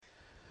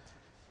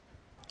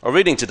Our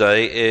reading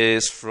today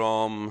is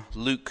from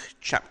Luke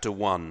chapter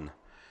 1,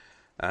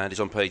 and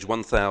it's on page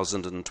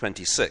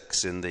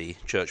 1026 in the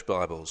Church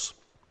Bibles.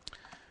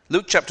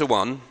 Luke chapter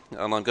 1,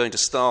 and I'm going to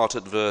start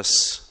at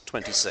verse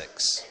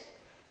 26.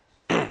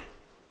 In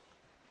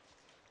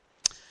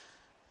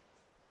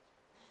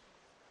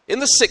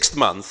the 6th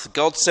month,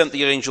 God sent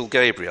the angel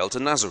Gabriel to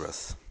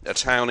Nazareth, a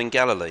town in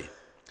Galilee,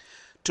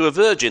 to a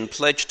virgin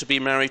pledged to be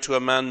married to a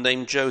man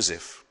named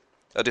Joseph,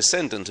 a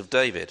descendant of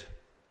David.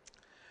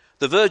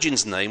 The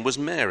virgin's name was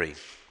Mary.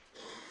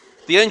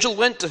 The angel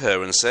went to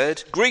her and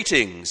said,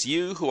 "Greetings,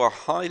 you who are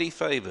highly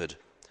favored.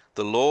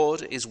 The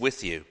Lord is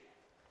with you."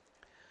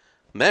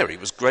 Mary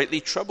was greatly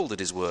troubled at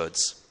his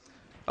words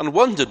and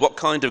wondered what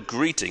kind of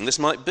greeting this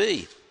might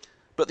be.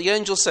 But the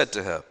angel said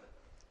to her,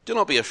 "Do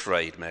not be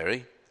afraid,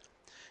 Mary.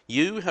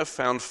 You have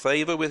found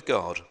favor with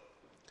God.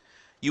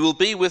 You will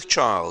be with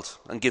child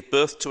and give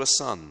birth to a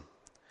son,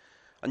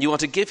 and you are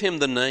to give him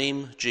the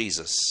name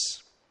Jesus.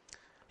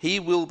 He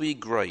will be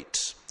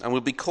great and will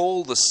be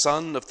called the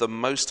Son of the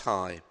Most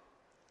High.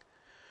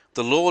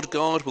 The Lord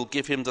God will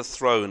give him the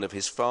throne of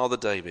his father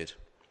David,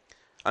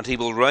 and he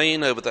will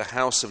reign over the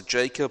house of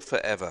Jacob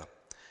forever.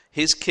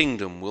 His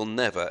kingdom will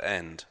never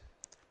end."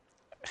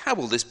 "How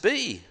will this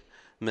be?"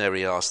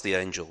 Mary asked the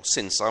angel,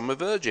 "since I'm a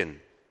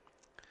virgin?"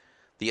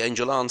 The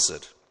angel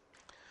answered,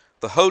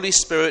 "The Holy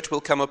Spirit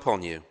will come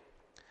upon you,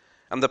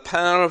 and the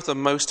power of the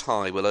Most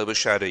High will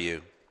overshadow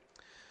you.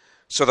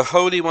 So the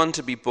Holy One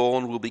to be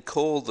born will be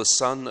called the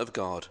Son of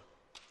God.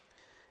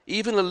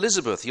 Even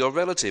Elizabeth, your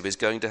relative, is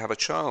going to have a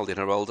child in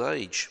her old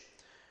age,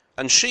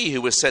 and she who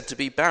was said to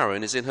be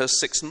barren is in her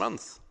 6th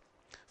month,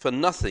 for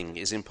nothing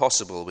is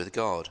impossible with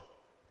God."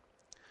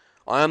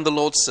 "I am the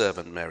Lord's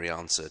servant," Mary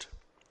answered.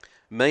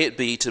 "May it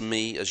be to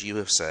me as you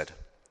have said."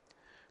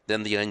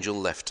 Then the angel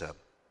left her.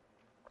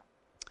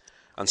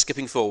 And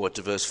skipping forward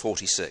to verse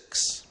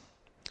 46.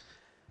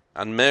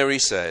 "And Mary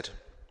said,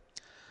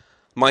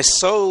 'My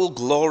soul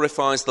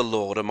glorifies the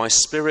Lord, and my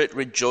spirit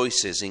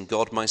rejoices in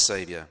God my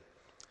Saviour.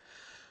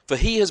 For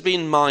he has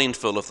been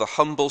mindful of the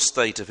humble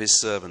state of his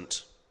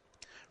servant.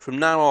 From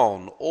now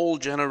on, all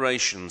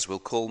generations will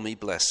call me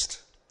blessed.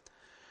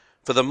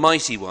 For the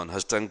Mighty One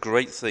has done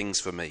great things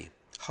for me.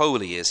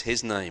 Holy is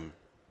his name.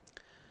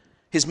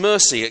 His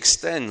mercy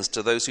extends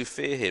to those who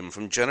fear him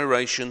from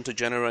generation to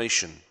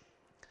generation.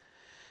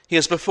 He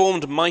has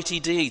performed mighty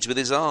deeds with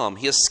his arm.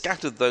 He has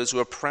scattered those who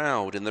are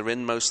proud in their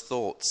inmost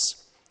thoughts.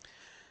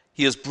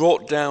 He has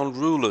brought down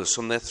rulers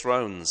from their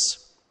thrones,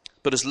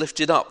 but has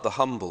lifted up the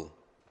humble.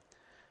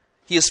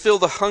 He has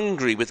filled the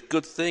hungry with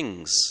good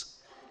things,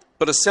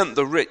 but has sent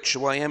the rich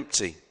away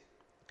empty.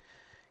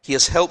 He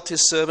has helped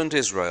his servant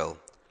Israel,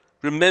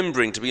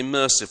 remembering to be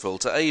merciful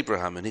to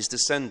Abraham and his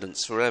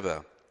descendants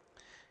forever,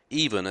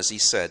 even as he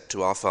said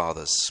to our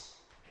fathers."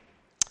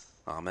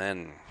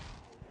 Amen.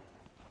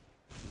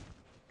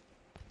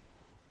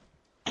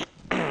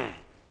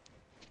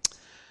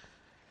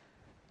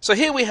 So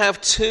here we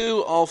have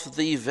two of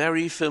the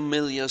very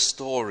familiar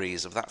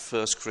stories of that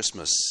first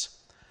Christmas.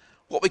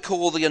 What we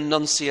call the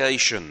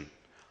Annunciation,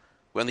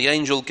 when the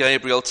angel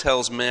Gabriel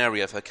tells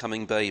Mary of her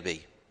coming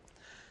baby.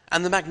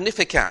 And the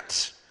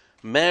Magnificat,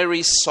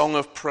 Mary's song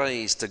of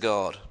praise to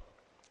God.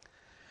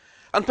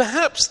 And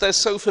perhaps they're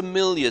so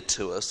familiar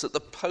to us that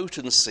the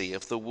potency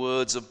of the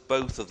words of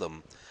both of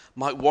them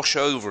might wash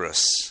over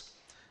us,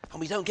 and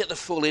we don't get the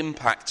full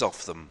impact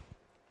of them.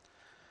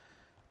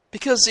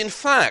 Because, in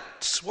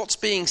fact, what's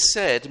being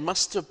said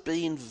must have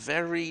been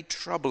very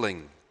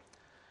troubling,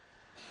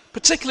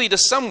 particularly to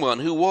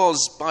someone who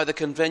was, by the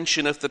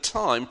convention of the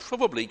time,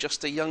 probably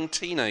just a young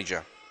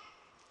teenager.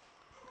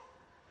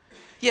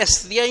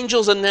 Yes, the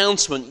angel's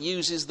announcement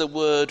uses the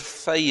word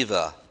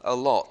favour a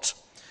lot.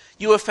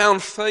 You have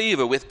found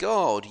favour with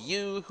God,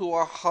 you who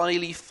are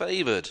highly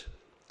favoured.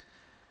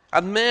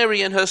 And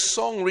Mary in her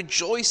song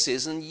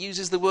rejoices and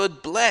uses the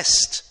word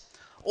blessed.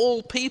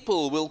 All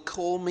people will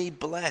call me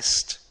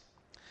blessed.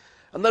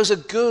 And those are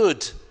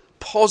good,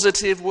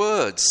 positive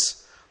words.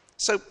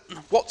 So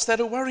what's there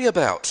to worry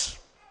about?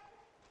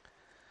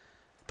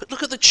 But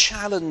look at the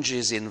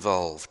challenges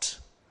involved.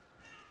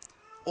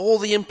 All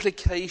the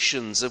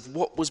implications of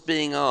what was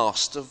being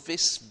asked of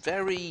this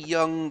very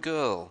young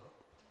girl.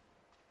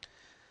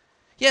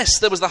 Yes,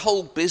 there was the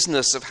whole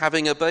business of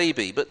having a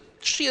baby, but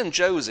she and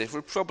Joseph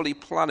were probably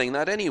planning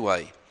that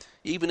anyway,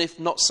 even if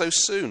not so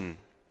soon.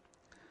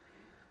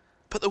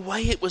 But the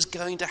way it was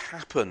going to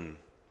happen,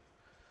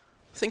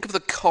 think of the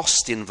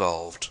cost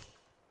involved.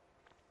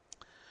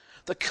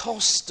 The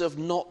cost of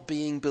not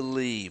being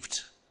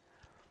believed.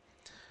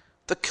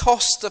 The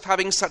cost of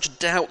having such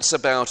doubts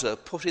about her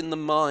put in the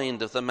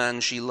mind of the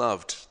man she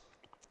loved.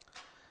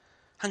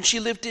 And she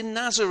lived in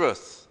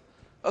Nazareth,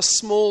 a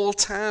small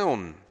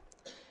town.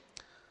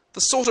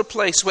 The sort of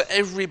place where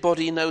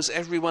everybody knows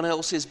everyone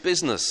else's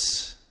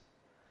business.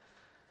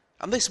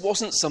 And this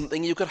wasn't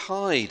something you could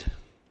hide.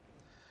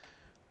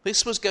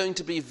 This was going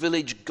to be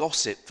village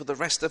gossip for the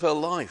rest of her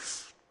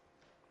life.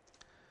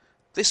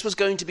 This was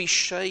going to be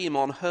shame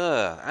on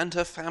her and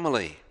her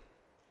family.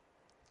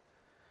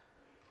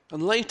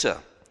 And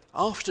later,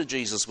 after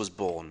Jesus was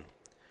born,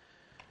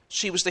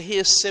 she was to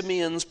hear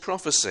Simeon's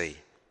prophecy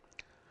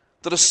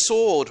that a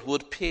sword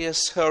would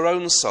pierce her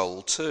own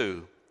soul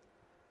too,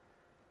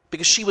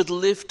 because she would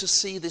live to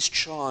see this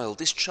child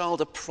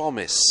of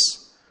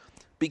promise,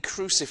 be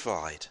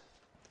crucified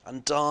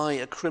and die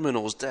a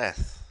criminal's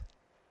death.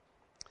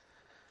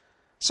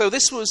 So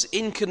this was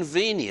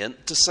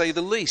inconvenient, to say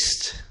the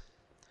least.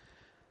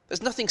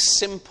 There's nothing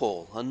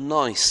simple and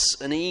nice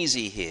and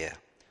easy here.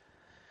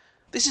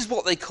 This is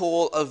what they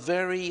call a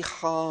very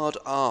hard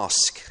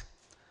ask.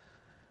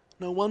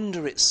 No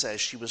wonder it says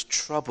she was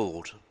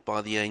troubled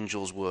by the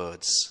angel's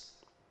words.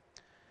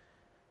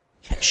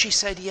 Yet she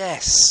said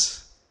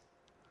yes.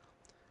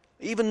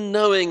 Even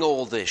knowing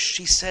all this,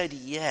 she said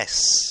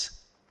yes.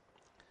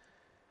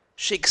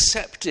 She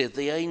accepted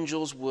the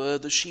angel's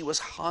word that she was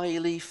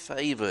highly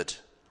favoured.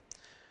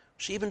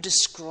 She even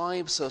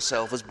describes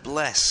herself as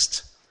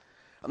blessed,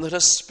 and that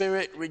her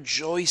spirit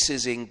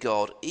rejoices in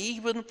God,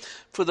 even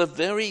for the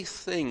very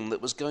thing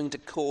that was going to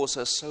cause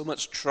her so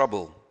much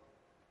trouble.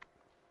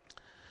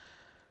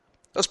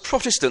 As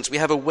Protestants, we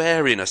have a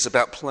wariness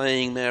about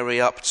playing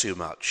Mary up too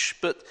much,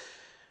 but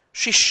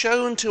she's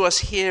shown to us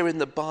here in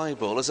the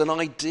Bible as an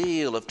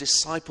ideal of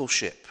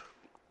discipleship,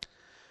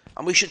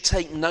 and we should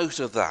take note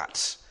of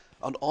that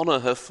and honour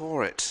her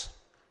for it.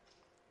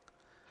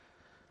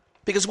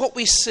 Because what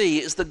we see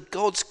is that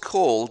God's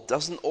call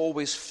doesn't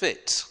always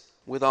fit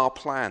with our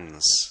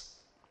plans.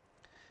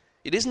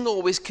 It isn't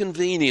always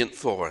convenient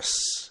for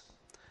us.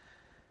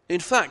 In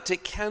fact,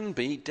 it can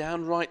be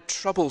downright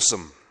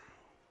troublesome.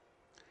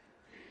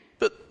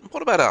 But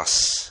what about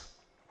us?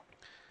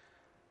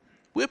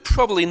 We're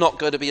probably not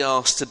going to be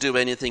asked to do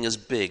anything as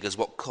big as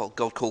what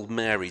God called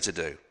Mary to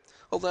do.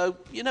 Although,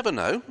 you never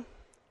know.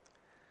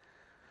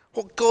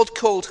 What God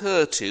called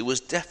her to was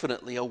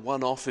definitely a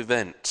one-off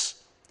event,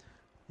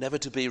 never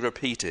to be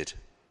repeated.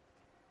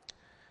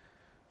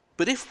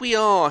 But if we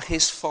are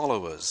his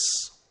followers,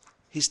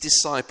 his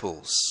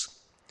disciples,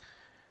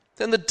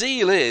 then the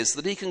deal is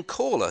that he can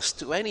call us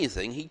to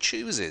anything he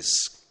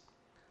chooses.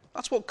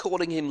 That's what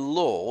calling him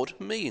Lord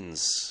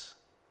means.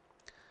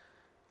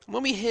 And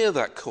when we hear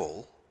that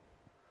call,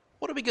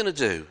 what are we going to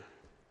do?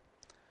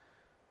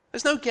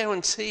 There's no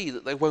guarantee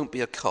that there won't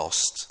be a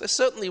cost. There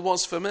certainly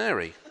was for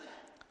Mary.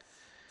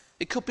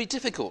 It could be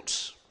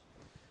difficult.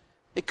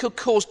 It could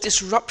cause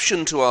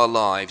disruption to our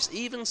lives,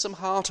 even some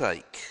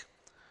heartache.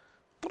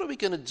 What are we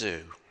going to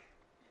do?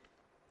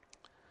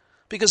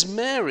 Because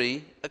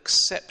Mary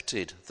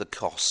accepted the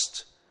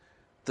cost,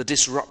 the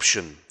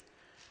disruption.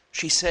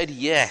 She said,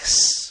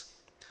 yes,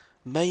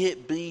 may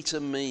it be to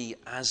me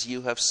as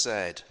you have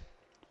said.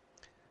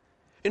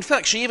 In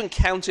fact, she even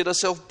counted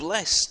herself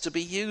blessed to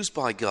be used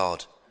by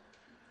God,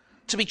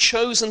 to be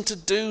chosen to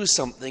do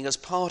something as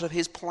part of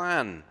his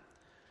plan.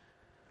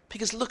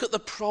 Because look at the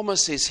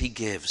promises he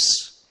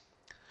gives.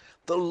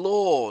 The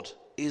Lord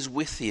is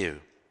with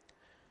you.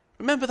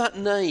 Remember that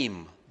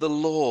name, the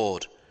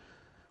Lord.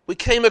 We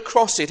came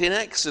across it in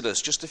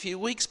Exodus just a few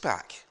weeks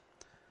back.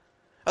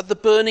 At the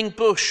burning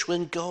bush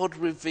when God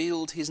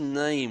revealed his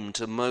name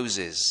to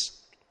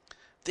Moses.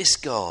 This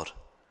God,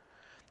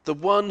 the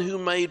one who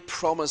made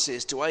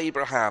promises to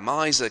Abraham,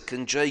 Isaac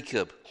and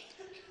Jacob,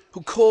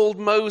 who called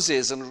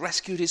Moses and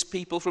rescued his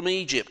people from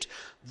Egypt.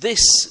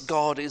 This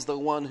God is the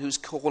one who's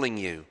calling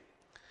you.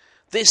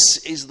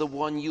 This is the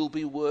one you'll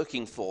be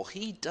working for.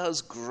 He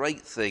does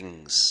great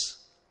things.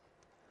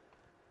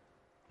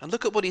 And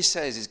look at what he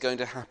says is going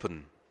to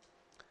happen.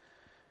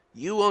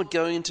 You are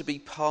going to be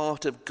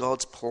part of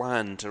God's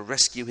plan to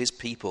rescue his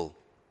people.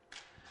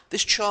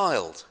 This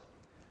child,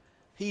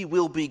 he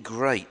will be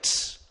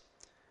great.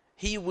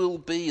 He will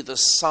be the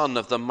Son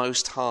of the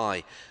Most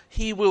High.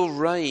 He will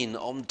reign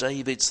on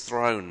David's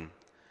throne.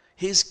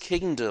 His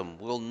kingdom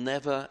will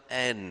never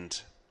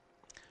end.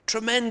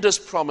 Tremendous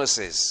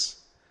promises.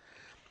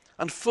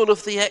 And full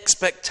of the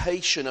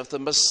expectation of the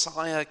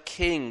Messiah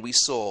King we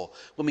saw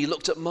when we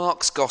looked at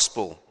Mark's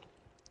Gospel.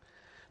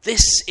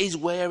 This is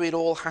where it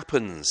all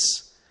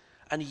happens,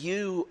 and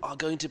you are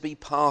going to be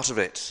part of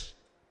it.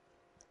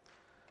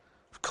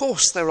 Of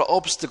course, there are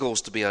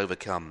obstacles to be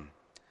overcome.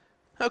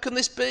 How can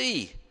this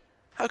be?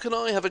 How can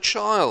I have a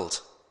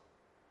child?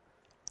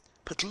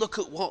 But look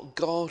at what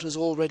God has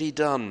already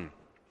done.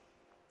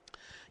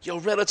 Your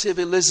relative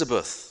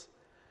Elizabeth,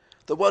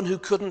 the one who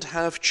couldn't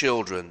have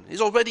children,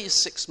 is already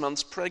 6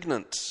 months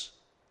pregnant.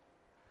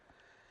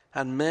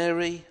 And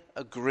Mary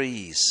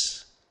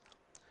agrees.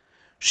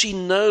 She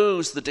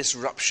knows the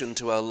disruption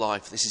to her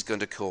life this is going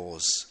to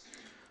cause,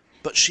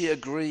 but she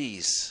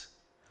agrees.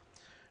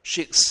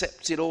 She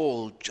accepts it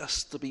all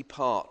just to be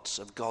part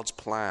of God's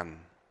plan.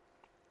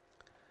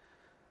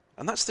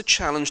 And that's the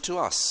challenge to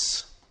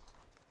us.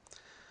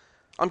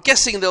 I'm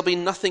guessing there'll be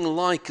nothing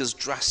like as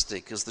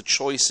drastic as the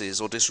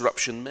choices or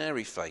disruption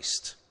Mary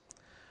faced.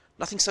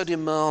 Nothing so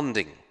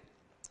demanding.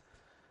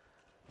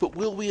 But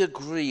will we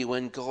agree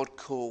when God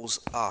calls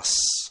us?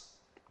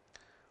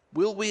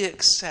 Will we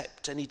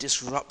accept any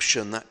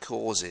disruption that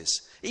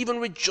causes? Even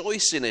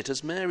rejoice in it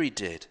as Mary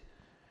did?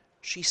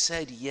 She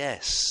said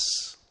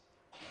yes.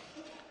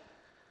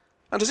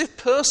 And as if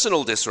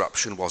personal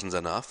disruption wasn't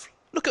enough,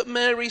 look at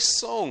Mary's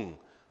song,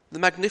 the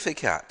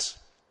Magnificat.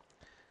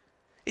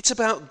 It's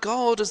about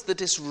God as the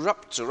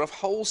disruptor of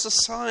whole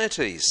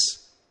societies.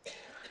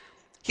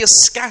 He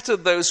has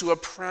scattered those who are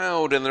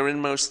proud in their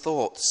inmost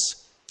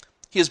thoughts.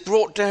 He has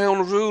brought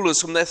down rulers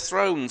from their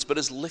thrones, but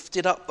has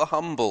lifted up the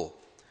humble.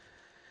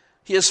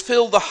 He has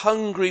filled the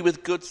hungry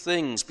with good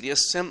things, but he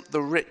has sent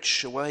the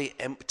rich away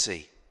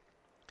empty.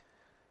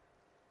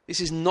 This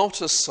is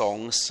not a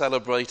song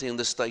celebrating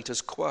the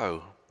status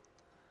quo.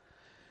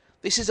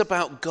 This is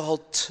about God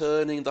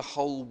turning the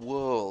whole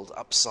world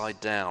upside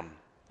down.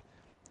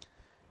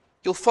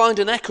 You'll find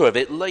an echo of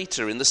it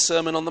later in the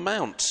Sermon on the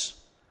Mount,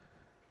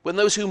 when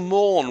those who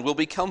mourn will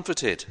be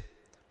comforted,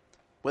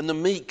 when the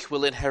meek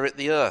will inherit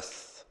the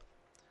earth,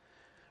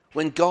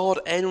 when God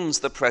ends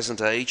the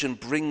present age and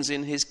brings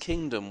in his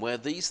kingdom where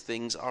these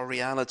things are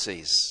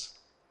realities.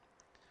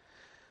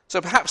 So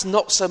perhaps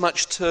not so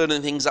much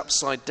turning things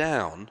upside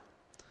down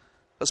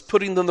as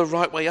putting them the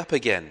right way up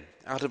again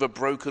out of a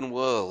broken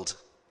world.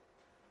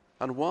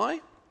 And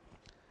why?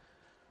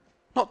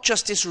 Not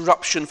just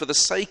disruption for the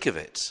sake of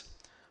it,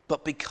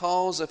 but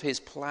because of his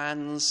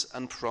plans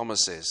and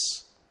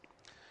promises.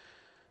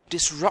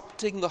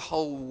 Disrupting the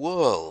whole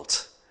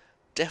world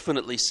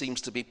definitely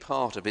seems to be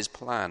part of his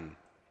plan.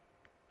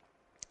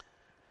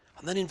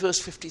 And then in verse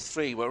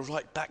 53, we're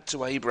right back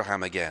to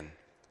Abraham again.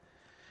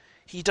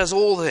 He does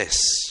all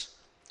this,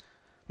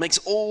 makes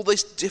all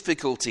this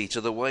difficulty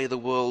to the way the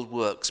world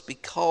works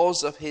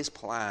because of his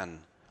plan,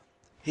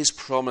 his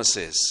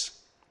promises.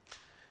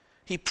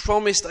 He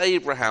promised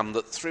Abraham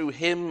that through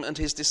him and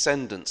his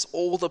descendants,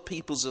 all the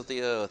peoples of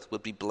the earth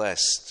would be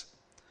blessed.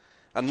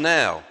 And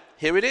now,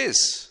 here it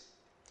is.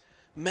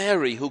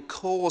 Mary, who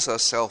calls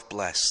herself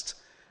blessed,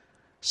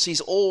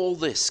 sees all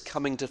this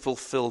coming to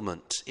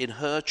fulfillment in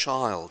her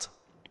child.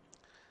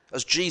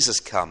 As Jesus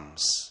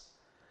comes,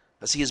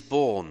 as he is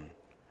born,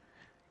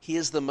 he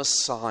is the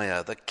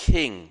Messiah, the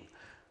King,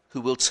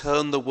 who will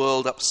turn the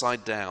world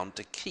upside down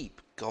to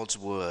keep God's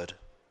word.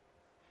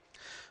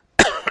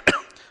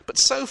 But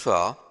so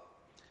far,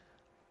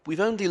 we've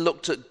only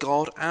looked at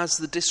God as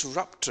the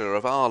disruptor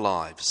of our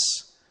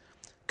lives,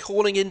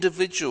 calling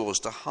individuals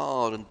to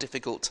hard and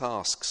difficult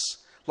tasks,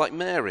 like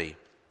Mary,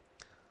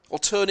 or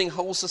turning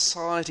whole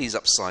societies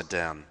upside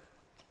down.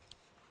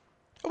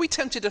 Are we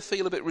tempted to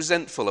feel a bit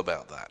resentful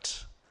about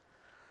that?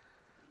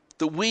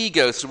 That we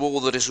go through all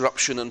the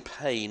disruption and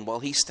pain while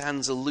he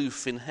stands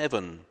aloof in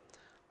heaven,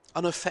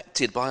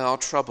 unaffected by our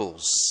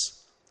troubles.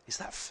 Is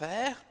that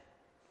fair?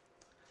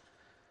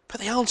 But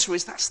the answer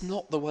is that's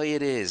not the way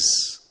it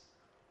is.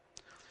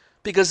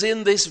 Because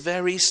in this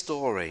very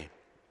story,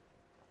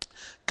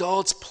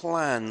 God's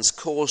plans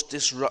cause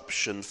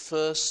disruption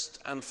first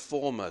and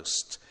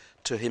foremost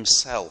to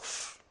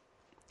himself.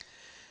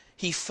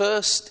 He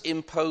first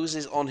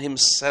imposes on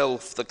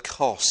himself the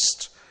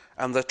cost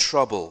and the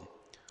trouble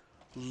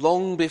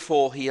long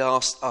before he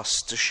asks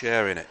us to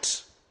share in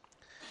it.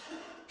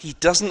 He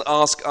doesn't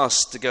ask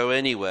us to go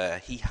anywhere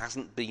he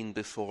hasn't been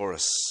before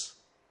us.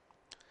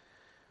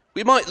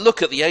 We might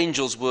look at the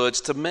angel's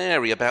words to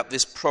Mary about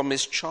this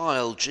promised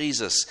child,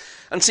 Jesus,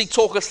 and see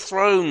talk of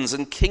thrones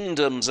and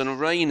kingdoms and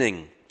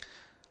reigning.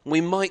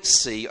 We might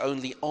see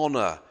only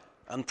honour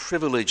and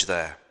privilege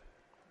there.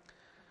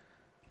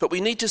 But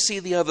we need to see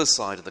the other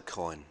side of the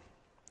coin.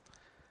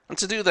 And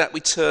to do that,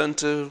 we turn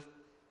to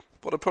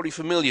what are probably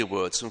familiar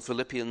words from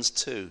Philippians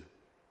 2.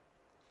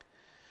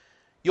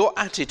 Your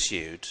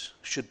attitude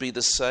should be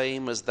the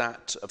same as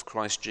that of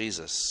Christ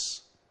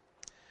Jesus,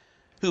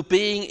 who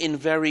being in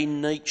very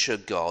nature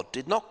God,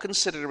 did not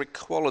consider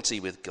equality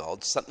with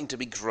God something to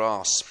be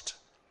grasped,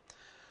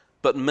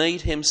 but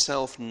made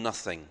himself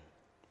nothing,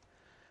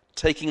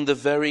 taking the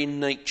very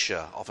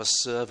nature of a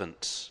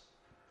servant,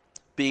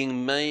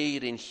 being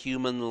made in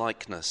human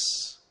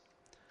likeness.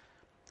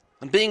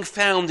 And being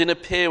found in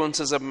appearance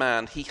as a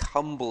man, he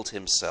humbled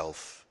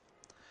himself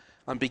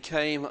and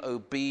became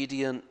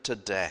obedient to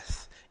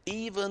death,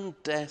 even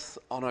death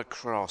on a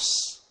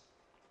cross.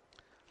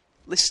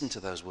 Listen to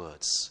those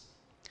words.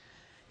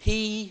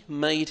 He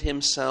made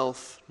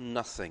himself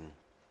nothing.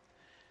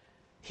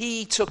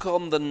 He took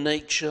on the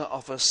nature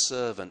of a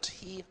servant.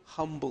 He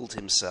humbled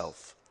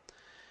himself.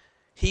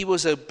 He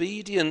was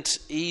obedient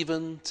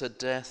even to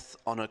death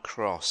on a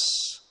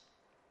cross.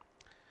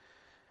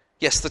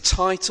 Yes, the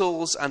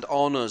titles and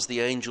honours the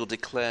angel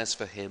declares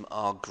for him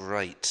are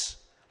great.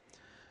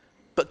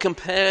 But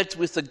compared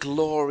with the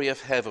glory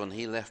of heaven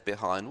he left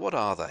behind, what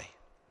are they?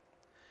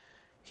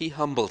 He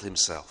humbled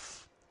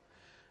himself,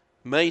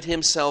 made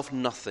himself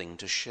nothing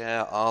to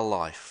share our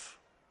life.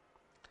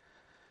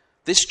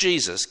 This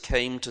Jesus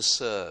came to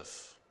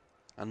serve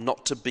and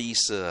not to be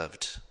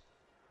served.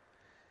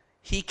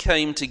 He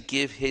came to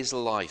give his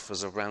life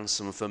as a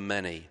ransom for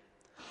many,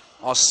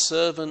 our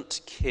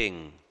servant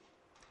king,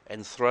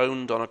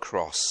 enthroned on a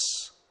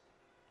cross.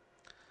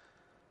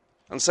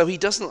 And so he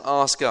doesn't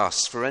ask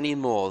us for any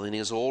more than he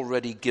has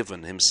already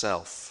given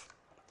himself,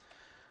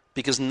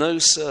 because no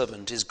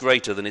servant is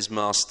greater than his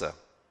master,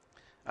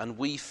 and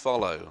we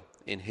follow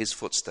in his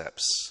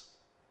footsteps.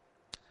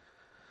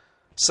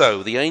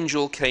 So the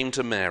angel came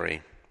to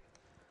Mary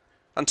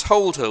and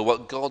told her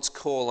what God's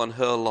call on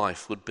her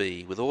life would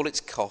be, with all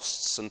its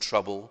costs and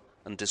trouble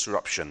and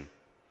disruption.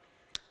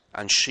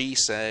 And she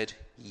said,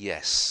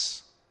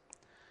 yes.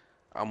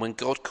 And when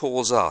God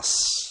calls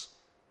us,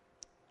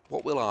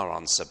 what will our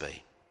answer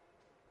be?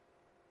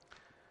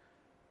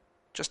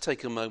 Just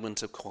take a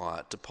moment of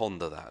quiet to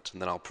ponder that, and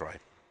then I'll pray.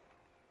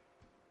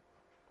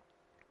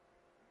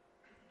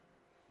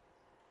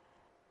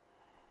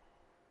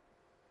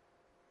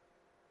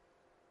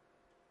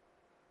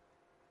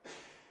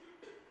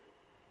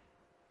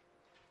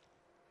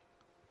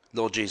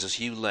 Lord Jesus,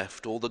 you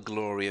left all the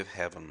glory of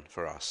heaven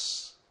for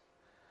us.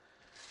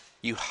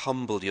 You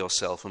humbled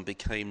yourself and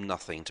became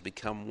nothing to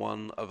become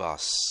one of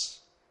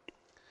us.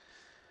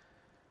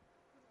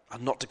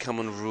 And not to come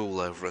and rule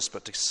over us,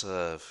 but to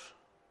serve,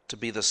 to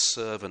be the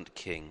servant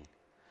king,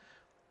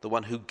 the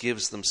one who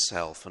gives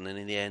themselves and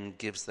in the end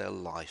gives their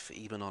life,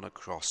 even on a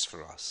cross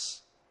for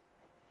us.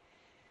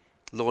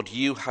 Lord,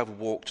 you have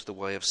walked the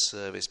way of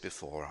service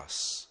before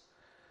us.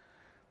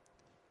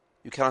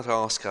 You cannot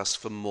ask us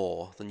for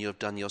more than you have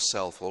done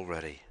yourself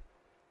already.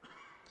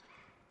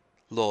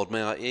 Lord,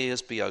 may our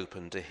ears be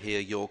open to hear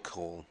your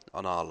call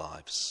on our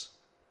lives.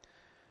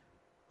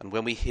 And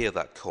when we hear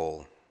that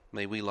call,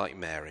 may we, like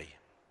Mary,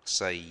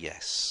 say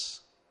yes.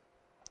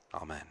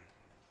 Amen.